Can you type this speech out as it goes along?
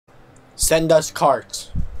Send us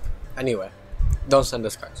cards. Anyway, don't send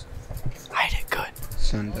us cards. I did good.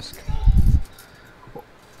 Send us.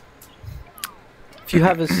 If you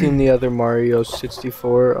haven't seen the other Mario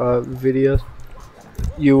 64 videos,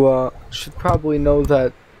 you should probably know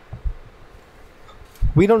that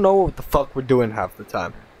we don't know what the fuck we're doing half the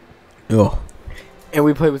time. Oh. And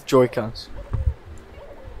we play with Joy-Cons.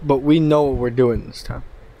 But we know what we're doing this time.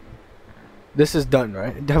 This is done,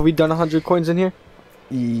 right? Have we done 100 coins in here?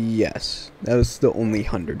 Yes. That was the only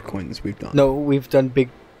 100 coins we've done. No, we've done big...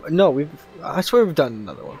 No, I swear we've done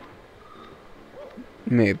another one.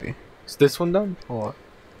 Maybe. Is this one done? Or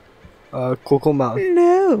Coco Mountain.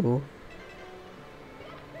 No.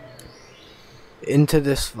 Into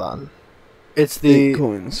this one. It's the 8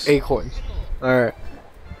 coins. 8 coins. Alright.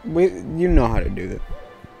 Wait, you know how to do that,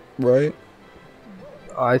 right?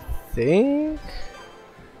 I think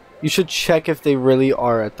you should check if they really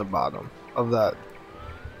are at the bottom of that.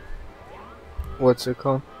 What's it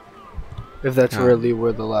called? If that's really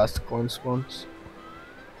where the last coin spawns.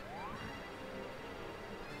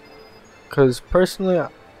 Because personally,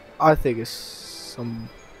 I think it's some.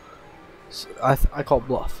 I call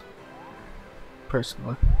bluff.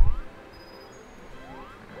 Personally.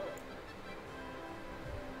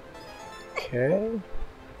 Okay.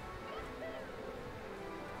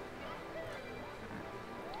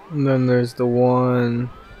 And then there's the one.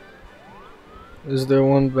 Is there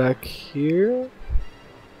one back here?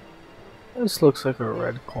 This looks like a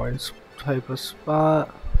red coin type of spot.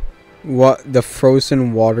 What? The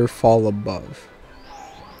frozen waterfall above.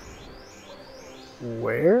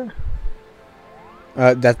 Where?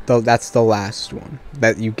 That's the last one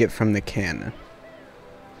that you get from the cannon.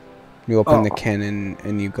 You open the cannon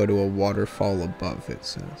and you go to a waterfall above, it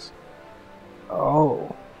says.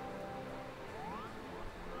 Oh.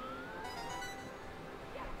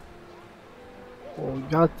 Well, we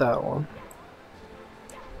got that one.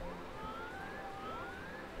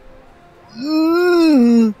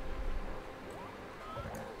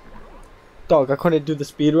 Dog, I couldn't do the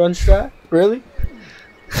speedrun strat? Really?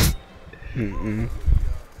 Mm-mm.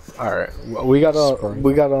 Alright, well, we gotta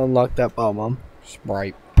unlock that bomb.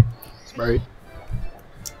 Sprite. Right.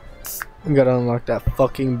 We gotta unlock that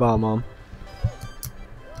fucking bomb.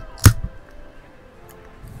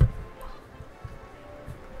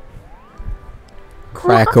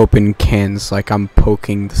 Crack open cans like I'm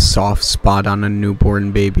poking the soft spot on a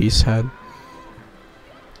newborn baby's head.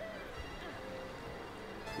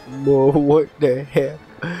 Whoa, what the hell?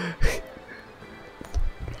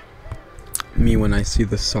 Me when I see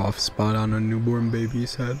the soft spot on a newborn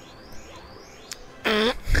baby's head.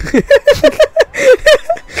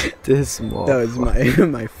 This That was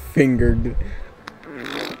my finger.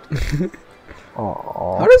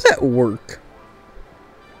 Aww. How does that work?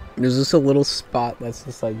 There's just a little spot that's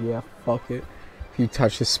just like, yeah, fuck it. If you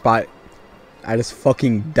touch the spot, I just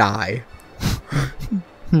fucking die.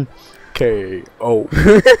 K.O.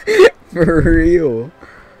 For real.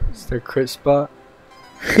 Is there crit spot?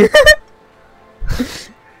 It's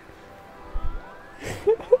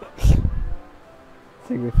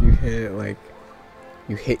like if you hit like,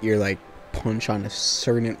 you hit your like punch on a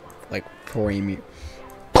certain like frame. You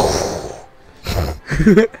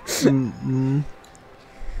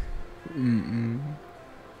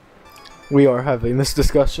We are having this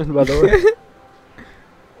discussion, by the way.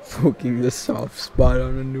 Poking the soft spot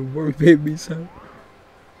on a newborn baby's head.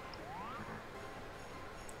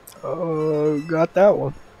 Got that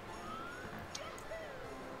one.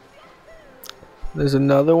 There's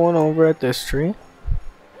another one over at this tree.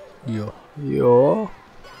 Yo.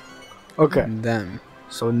 Okay. Them.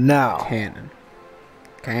 So now. Cannon.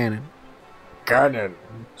 Cannon.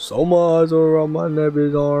 So much around my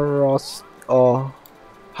neighbors are us.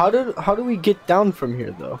 How do we get down from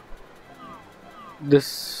here though?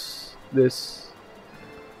 This. The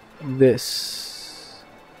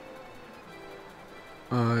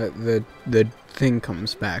thing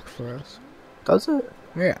comes back for us. Does it?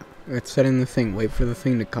 Yeah. It's setting the thing. Wait for the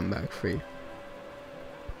thing to come back for you.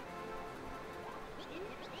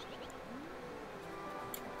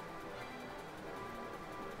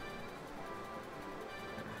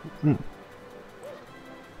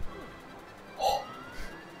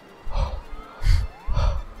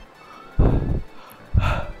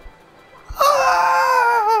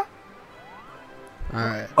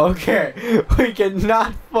 Alright. Okay, we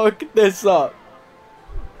cannot fuck this up.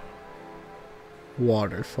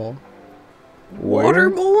 Waterfall. Water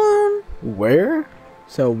balloon? Where?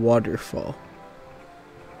 So waterfall.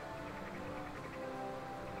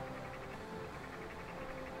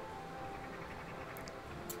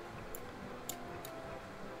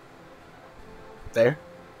 There?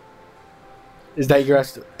 Is that your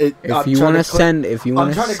estimate? If you want to send, if you want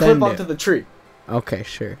I'm to trying to send clip it. onto the tree. Okay,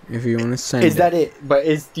 sure. If you want to send Is that it? But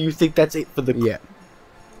do you think that's it for the? Yeah.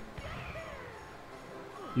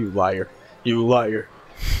 You liar! You liar!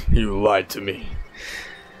 You lied to me.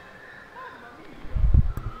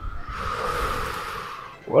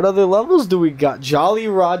 What other levels do we got? Jolly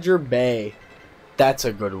Roger Bay. That's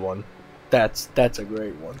a good one. That's a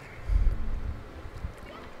great one.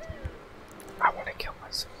 I want to kill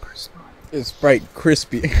myself personally. It's Sprite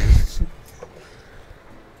crispy.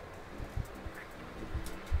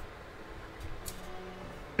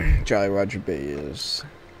 Jolly Roger Bay is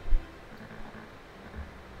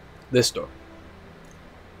This door.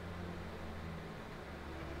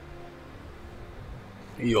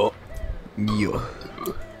 Yo. yo.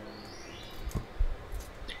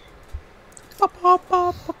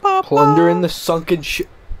 Plunder in the sunken ship.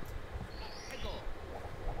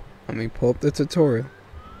 Let me pull up the tutorial.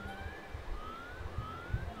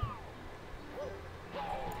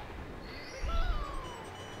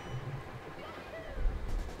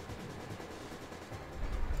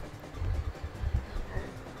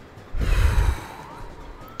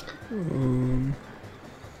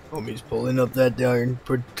 Homie's pulling up that darn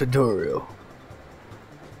tutorial.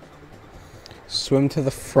 Swim to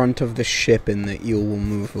the front of the ship and the eel will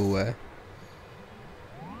move away.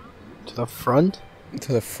 To the front?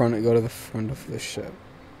 To the front, go to the front of the ship.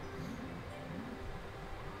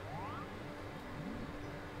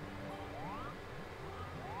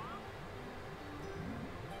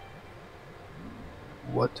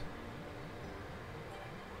 What?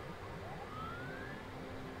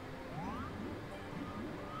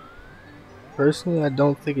 Personally, I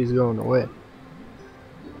don't think he's going away.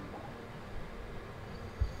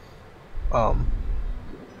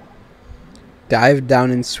 Dive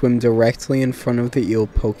down and swim directly in front of the eel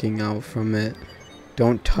poking out from it.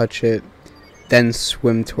 Don't touch it. Then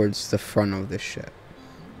swim towards the front of the ship.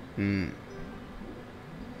 Okay.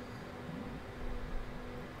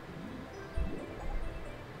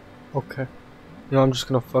 You know, I'm just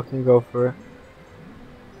gonna fucking go for it.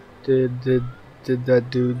 Did that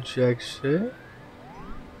dude jack shit?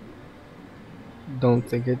 Don't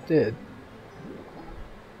think it did.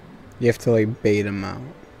 You have to like bait him out.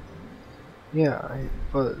 Yeah,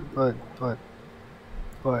 but.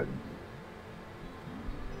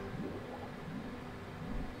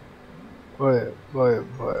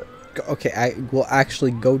 Okay, I will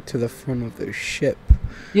actually go to the front of the ship.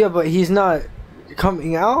 Yeah, but he's not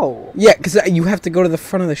coming out. Yeah, because you have to go to the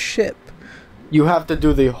front of the ship. You have to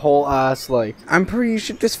do the whole ass, like... I'm pretty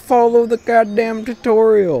sure just follow the goddamn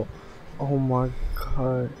tutorial. Oh my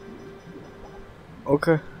god.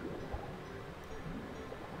 Okay.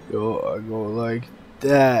 Yo, I go like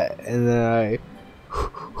that, and then I...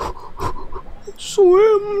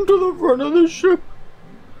 swim to the front of the ship.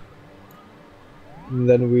 And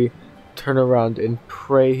then we turn around and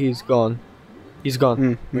pray he's gone. He's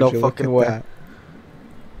gone. No fucking way. That.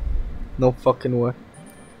 No fucking way.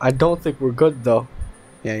 I don't think we're good though.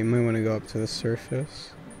 Yeah, you might want to go up to the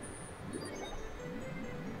surface.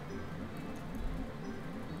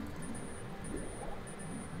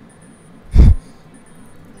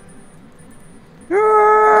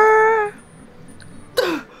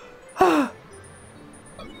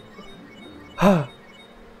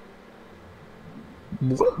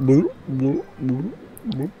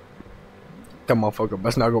 That motherfucker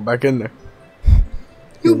best not go back in there.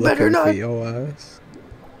 You better not. VOS.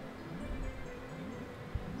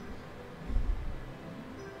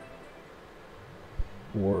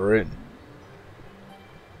 We're in.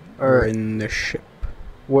 We're in the ship.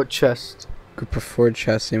 What chest? Group of 4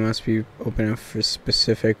 chests, they must be open for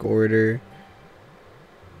specific order.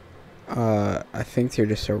 I think they're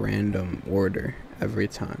just a random order every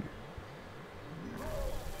time.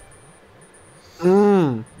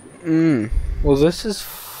 Well, this is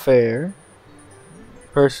fair.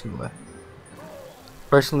 Personally,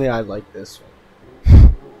 I like this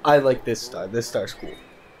one. I like this star. This star's cool.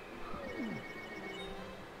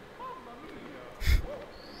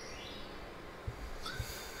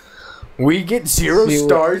 We get 0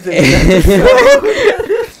 stars in this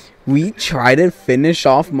episode. We try to finish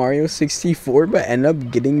off Mario 64, but end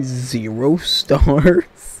up getting 0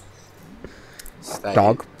 stars.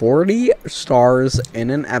 Dog, 40 stars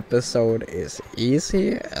in an episode is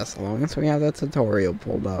easy as long as we have that tutorial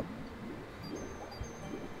pulled up.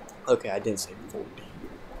 Okay, I didn't say 40.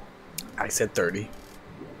 I said 30.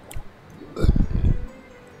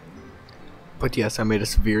 But yes, I made a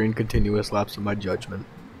severe and continuous lapse of my judgment.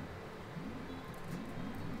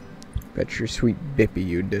 Bet your sweet bippy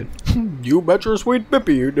you did. You bet your sweet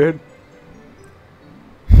bippy you did.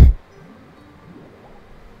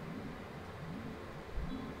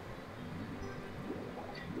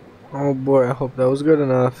 Oh boy, I hope that was good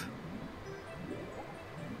enough.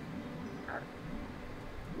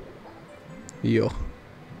 Yo.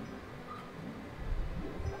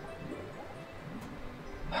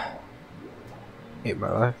 Hate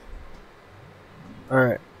my life.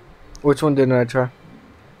 Alright. Which one didn't I try?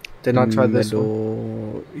 Did not try this one.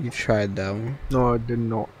 Middle. You tried that one. No, I did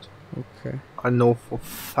not. Okay. I know for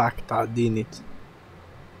fact I didn't.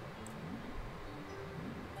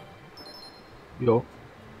 Yo.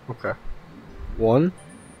 Okay. One.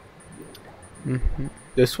 Mm-hmm.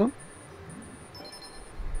 This one.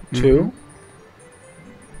 Two.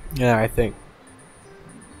 Yeah, I think.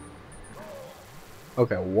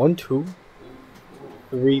 Okay, 1, 2,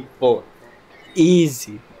 3, 4.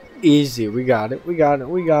 Easy. Easy. We got it. We got it.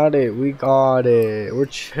 We got it. We got it. We're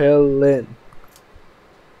chilling.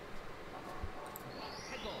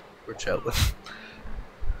 We're chilling.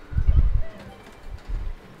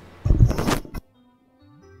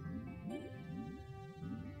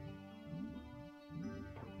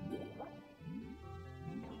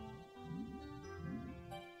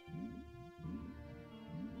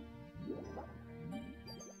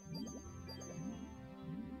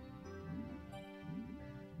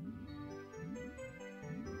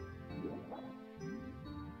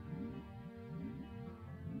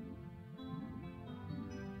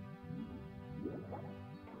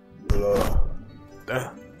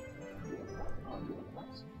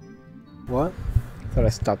 What? Thought I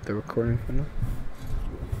stopped the recording for now.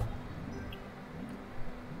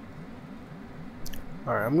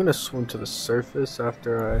 Alright, I'm gonna swim to the surface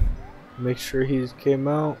after I make sure he came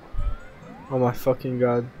out. Oh my fucking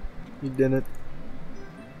god. He didn't.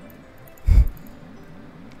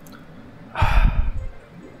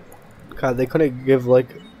 God, they couldn't give like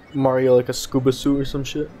Mario like a scuba suit or some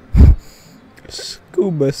shit.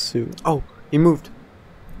 Scuba suit. Oh, he moved.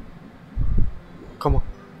 Come on,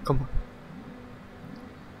 come on.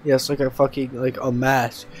 Yes, like a fucking like a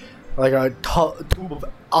mask, like a tube of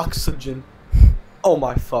oxygen. Oh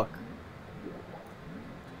my fuck.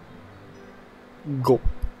 Go.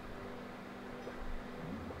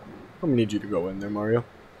 I'm gonna need you to go in there, Mario.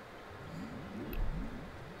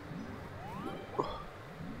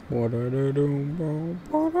 You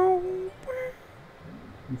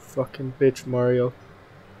fucking bitch, Mario.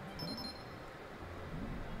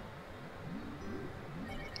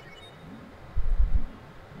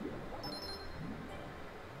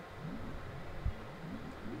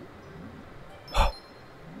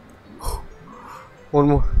 One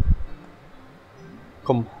more.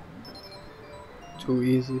 Come on. Too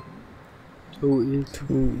easy. Too easy.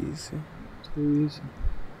 Too easy. Too easy.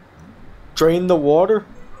 Drain the water?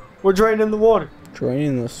 We're draining the water.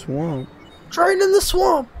 Draining the swamp. Draining the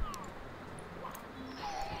swamp.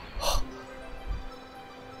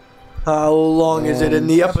 How long is it in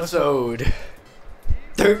the episode?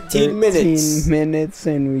 13 minutes. 13 minutes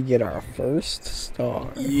and we get our first star.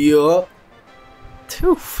 Yup.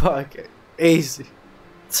 Too fucking easy.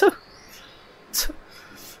 Too.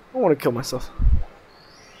 I want to kill myself.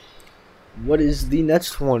 What is the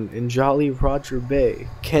next one in Jolly Roger Bay?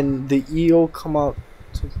 Can the eel come out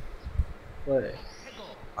to play?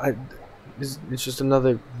 It's just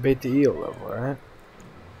another bait the eel level, right?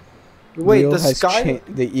 Wait, the sky.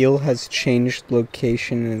 The eel has changed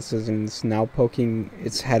location and it says it's now poking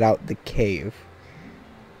its head out the cave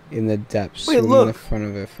in the depths. Wait, look in the front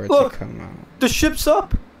of it for it to come out. The ship's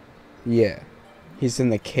up. Yeah, he's in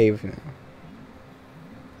the cave now.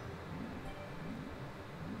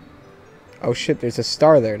 Oh shit, there's a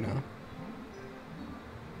star there now.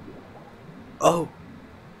 Oh,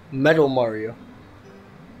 Metal Mario.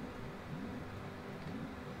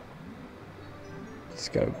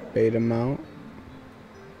 Just gotta bait him out.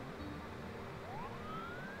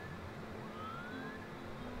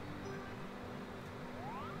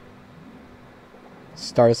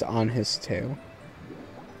 Star's on his tail.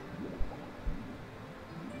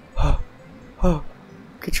 Oh,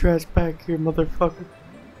 get your ass back here, motherfucker.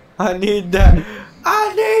 I need that.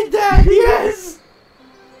 I need that. Yes.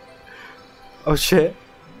 Oh shit.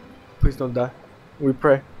 Please don't die. We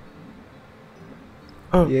pray.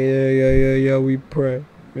 Oh. Yeah, we pray.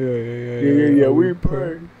 Yeah, we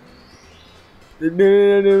pray.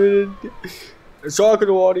 Shark of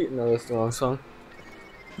the water. No, that's the wrong song.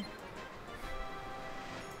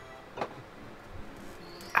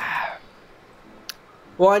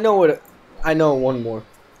 Well, I know one more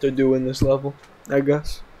to do in this level, I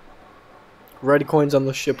guess. Red coins on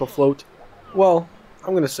the ship afloat. Well,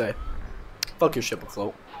 I'm gonna say, fuck your ship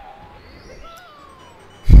afloat.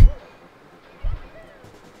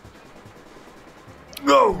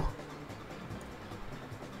 Go!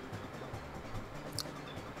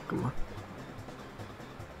 Come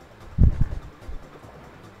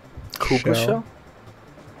Koopa shell?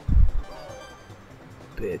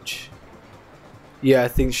 Bitch. Yeah, I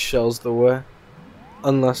think shell's the way.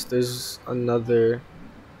 Unless there's another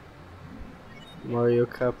Mario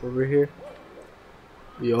cap over here.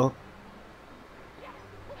 Yo.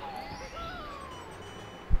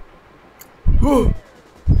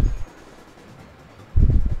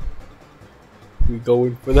 We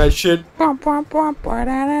going for that shit. No!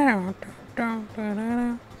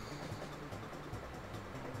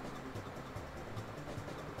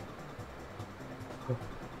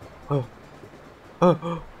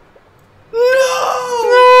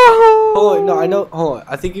 Hold on, no, I know. Hold on.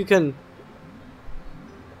 I think you can.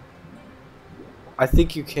 I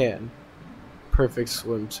think you can. Perfect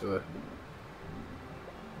swim to it.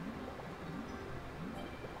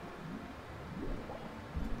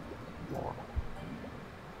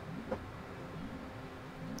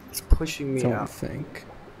 It's pushing me Don't out. think.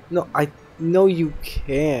 No, I know you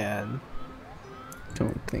can.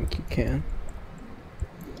 Don't think you can.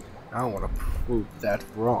 I don't want to prove that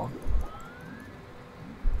wrong.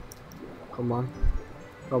 Come on.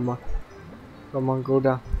 Come on. Come on, go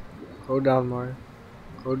down. Go down, Mario.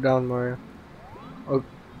 Go down, Mario.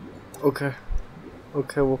 Okay.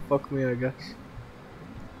 Okay, well, fuck me, I guess.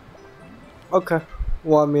 Okay.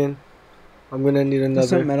 Well, I mean, I'm gonna need another.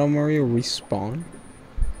 Doesn't Metal Mario respawn?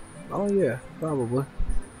 Oh, yeah, probably.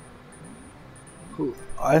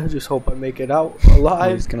 I just hope I make it out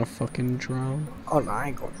alive. He's gonna fucking drown. Oh, no, I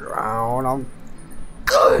ain't gonna drown. I'm.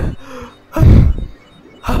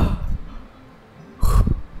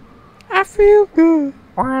 I feel good.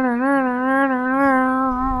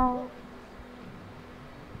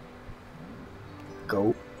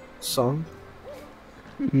 Goat song,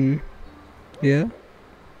 Yeah.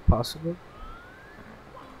 possibly.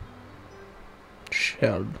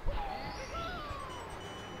 Shell.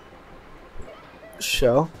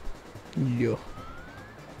 Shell. Yeah.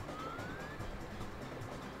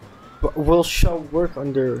 But will shell work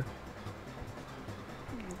under?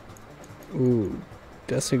 Ooh,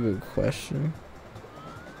 that's a good question.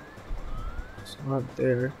 It's not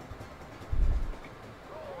there.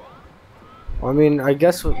 Well, I mean, I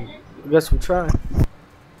guess we try.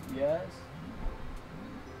 Yes.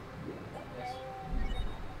 Yes.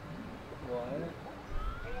 What?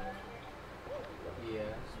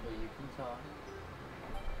 Yes, but you can talk.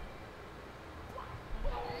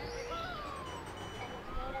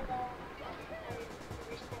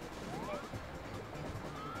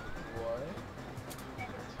 What?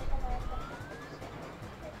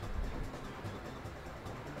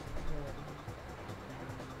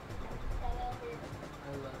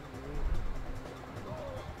 I love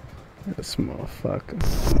you. This motherfucker.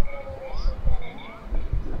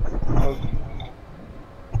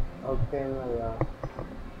 Okay, my love.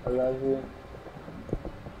 I love you.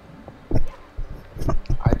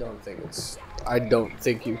 I don't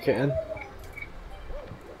think you can.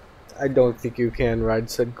 I don't think you can ride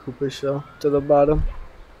said Koopa shell to the bottom.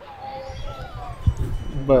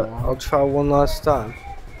 But I'll try one last time.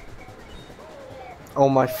 Oh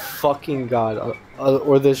my fucking god.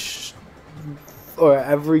 Or this or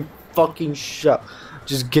every fucking shell.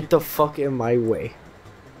 Just get the fuck in my way.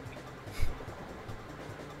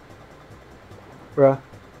 Bruh.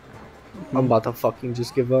 I'm about to fucking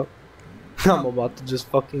just give up. I'm about to just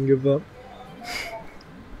fucking give up.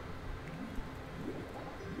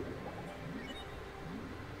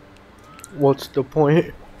 What's the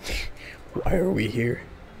point? Why are we here?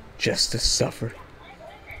 Just to suffer.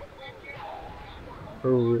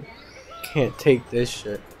 Can't take this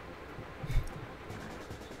shit.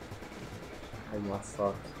 Oh my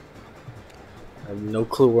fuck. I have no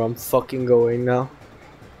clue where I'm fucking going now.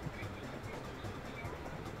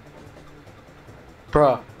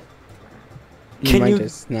 Bruh. You Can might you-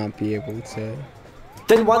 just not be able to.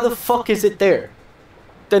 Then why the fuck is it there?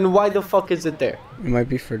 Then why the fuck is it there? It might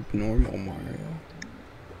be for normal Mario.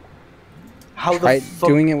 How Try the fuck?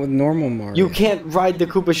 doing it with normal Mario. You can't ride the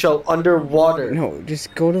Koopa shell underwater. No,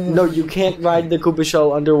 just go to the. No, you can't ride the Koopa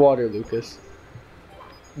shell underwater, Lucas.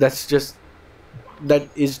 That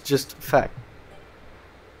is just fact.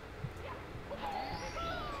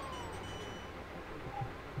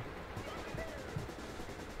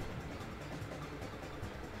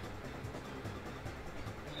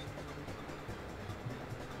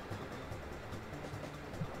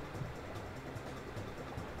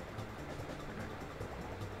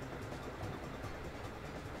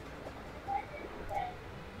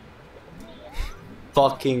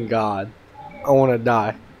 Fucking god. I wanna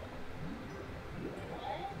die.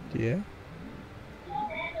 Yeah.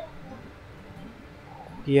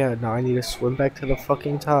 Yeah, now I need to swim back to the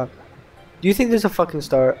fucking top. Do you think there's a fucking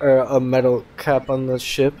star or a metal cap on the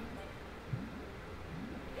ship?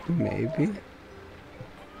 Maybe.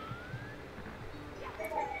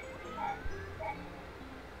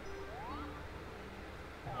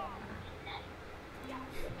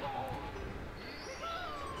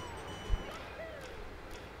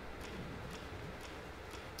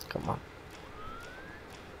 Come on.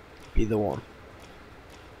 Be the one.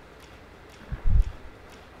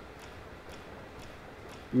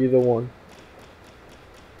 Be the one.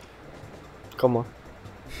 Come on.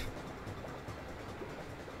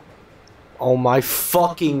 Oh my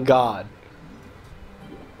fucking god.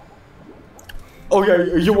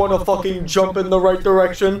 Okay, you wanna fucking jump in the right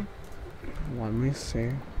direction? Let me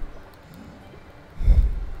see.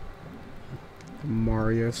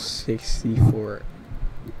 Mario 64.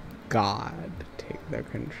 God, take the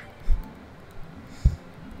control.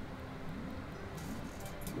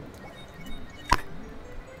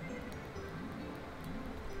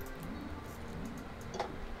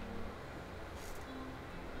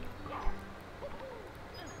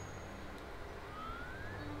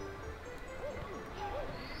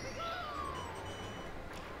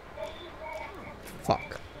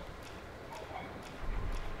 Fuck.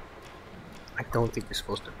 I don't think you're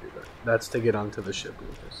supposed to do that. That's to get onto the ship,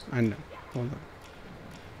 Lucas. I know. Hold on.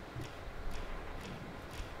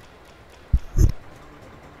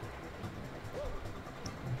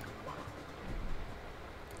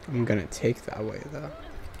 I'm gonna take that way though.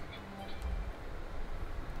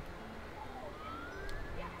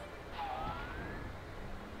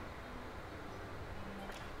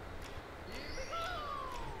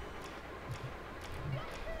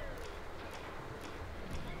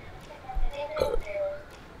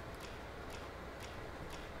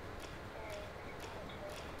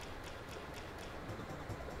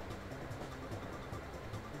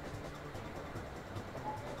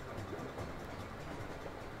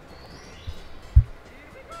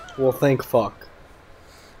 Well, thank fuck.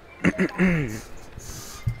 Through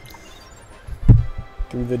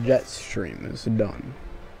the jet stream is done.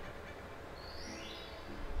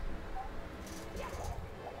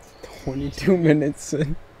 22 minutes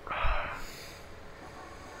in.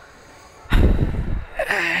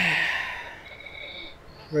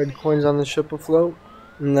 Red coins on the ship afloat,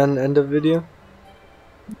 and then end of video.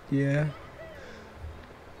 Yeah.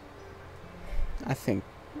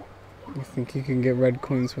 You think you can get red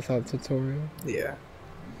coins without tutorial? Yeah.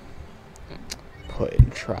 Put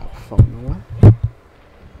in trap phone away.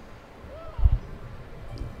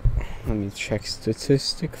 Let me check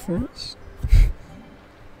statistic first.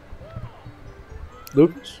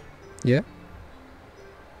 Lucas? Yeah.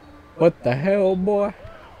 What the hell, boy?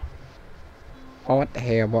 Oh, what the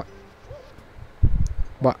hell, boy?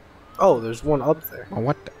 What? Oh, there's one up there. Oh,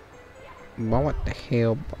 what the? What the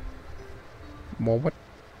hell, boy? What?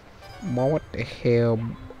 What the hell?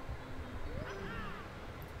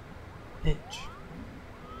 Bitch.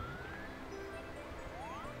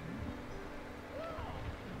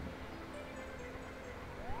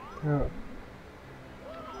 Oh.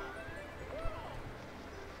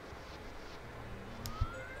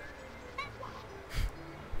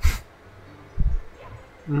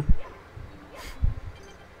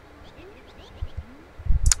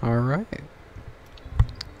 All right.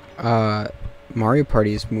 Mario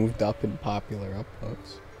Party has moved up in popular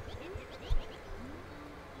upvotes.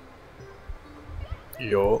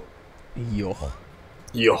 Yo. Yo.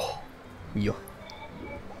 Yo. Yo.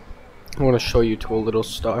 I want to show you to a little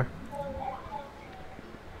star.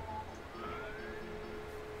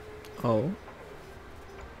 Oh.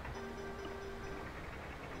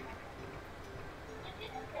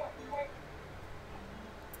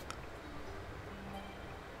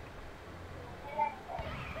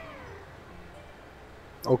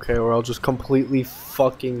 Okay, or I'll just completely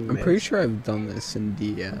fucking I'm miss. pretty sure I've done this in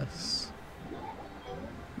DS.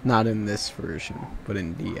 Not in this version, but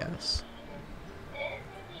in DS.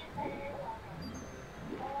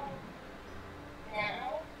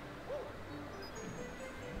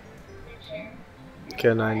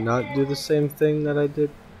 Can I not do the same thing that I did?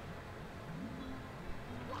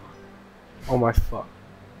 Oh my fuck.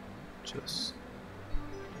 Just.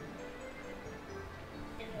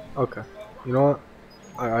 Okay. You know what?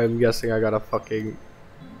 I'm guessing I gotta fucking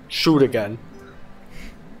shoot again.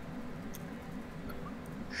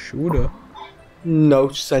 Shooter. No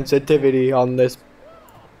sensitivity on this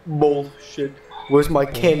bullshit. Where's my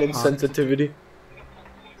cannon sensitivity?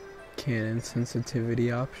 Cannon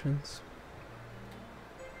sensitivity options.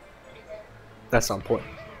 That's on point.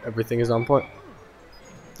 Everything is on point.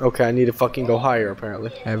 Okay, I need to fucking go higher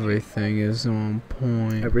apparently. Everything is on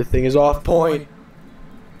point. Everything is off point.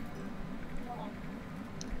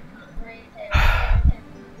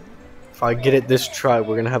 If I get it this try,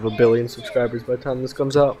 we're gonna have 1 billion subscribers by the time this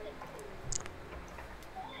comes out.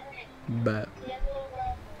 Bet.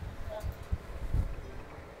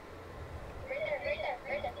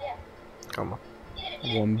 Come on.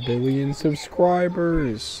 1 billion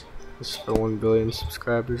subscribers. This is for 1 billion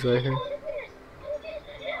subscribers right here.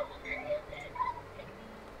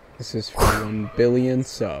 This is for 1 billion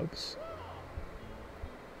subs.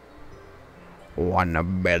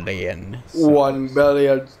 1 billion. 1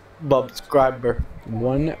 billion subscriber.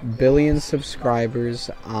 1 billion subscribers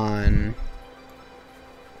on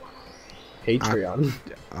Patreon.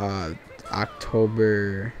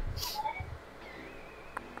 October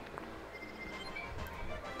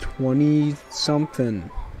 20 something.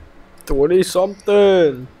 20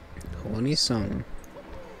 something. 20 something.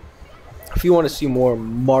 If you want to see more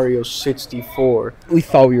Mario 64, We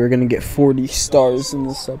thought we were gonna get 40 stars in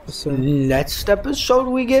this episode. next episode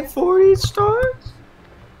we get 40 stars?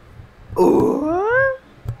 Ooh.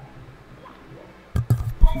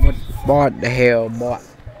 What the hell, boy?